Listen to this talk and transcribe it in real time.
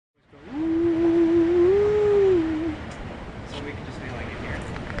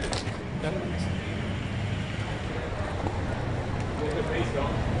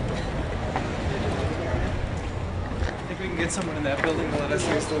find someone in that building to let us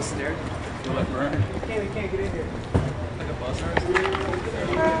use those stairs? We'll let burn. We can't get in here. Like a bus or something?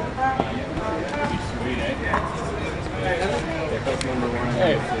 Sweet, eh?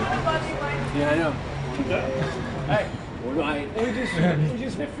 Hey. Yeah, I know. Hey. We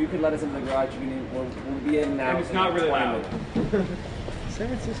just if you could let us in the garage, we'll be in now. It's not really loud. San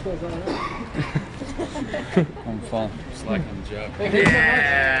Francisco's all right. I'm falling. Slacking on the job.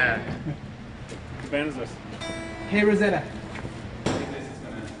 Yeah! What band is this? Hey, Rosetta.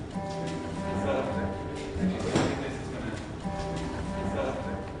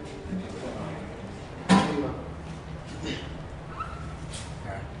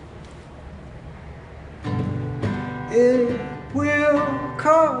 It will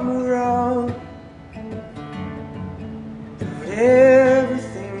come around. But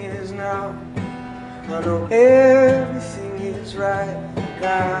everything is now. I know everything is right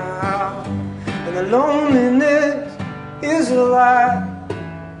now. And the loneliness is a lie.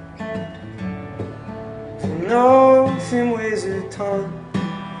 So nothing weighs a ton.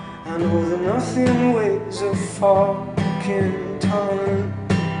 I know that nothing weighs a fucking ton.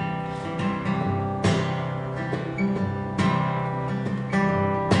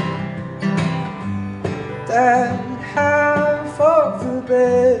 That half of the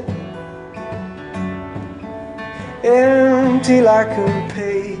bed empty like a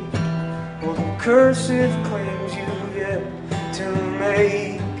page. All the cursive claims you get to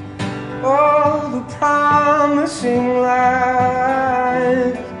make. All the promising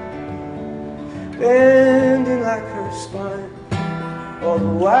lines bending like her spine. All the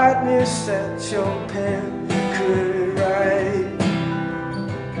whiteness that your pen could write.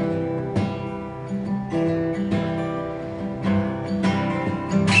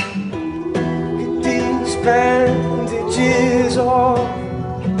 Bandages on.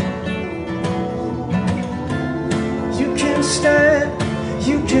 You can stand,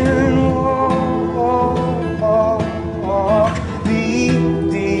 you can walk.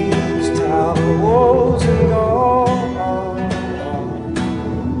 Leave these towels and go.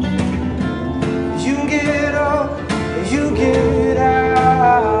 You get up, you get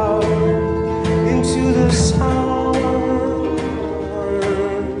out into the sun.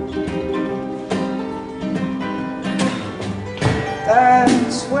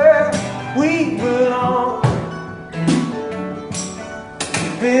 That's where we belong.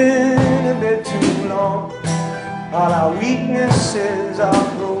 We've been a bit too long. All our weaknesses are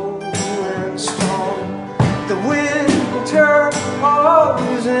growing strong. The winter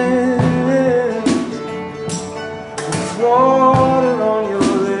always ends with water on your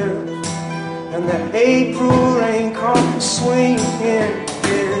lips, and the April rain comes swinging in.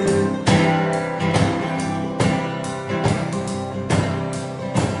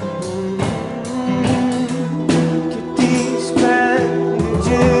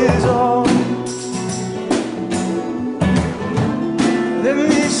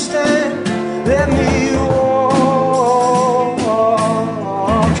 Let me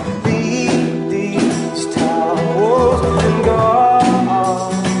walk, leave these towels and go.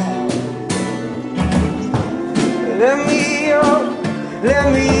 Let me up,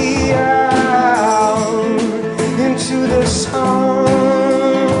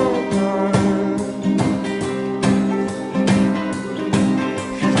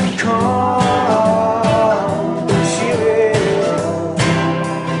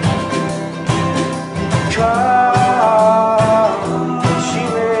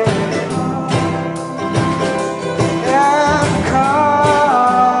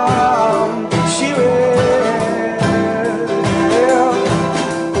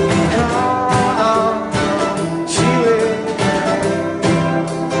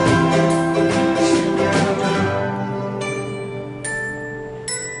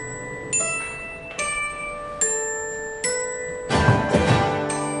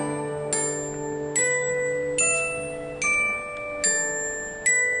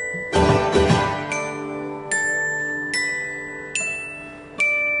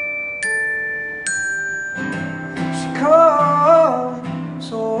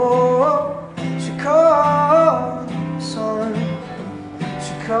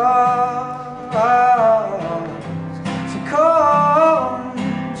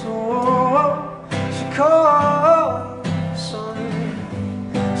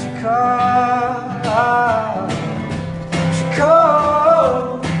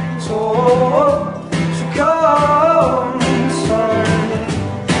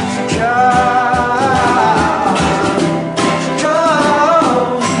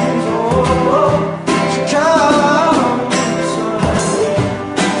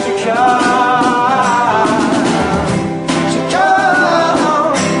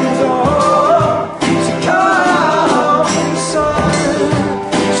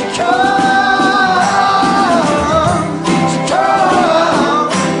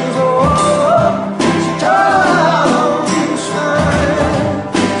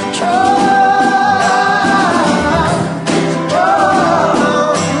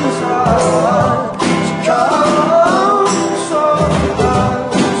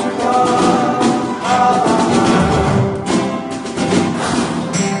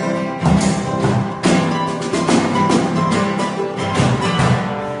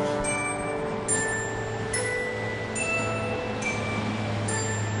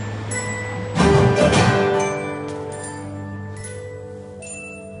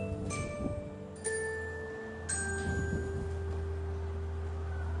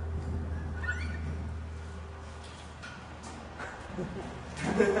 I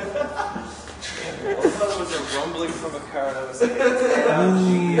thought it was a rumbling from a car and I was like,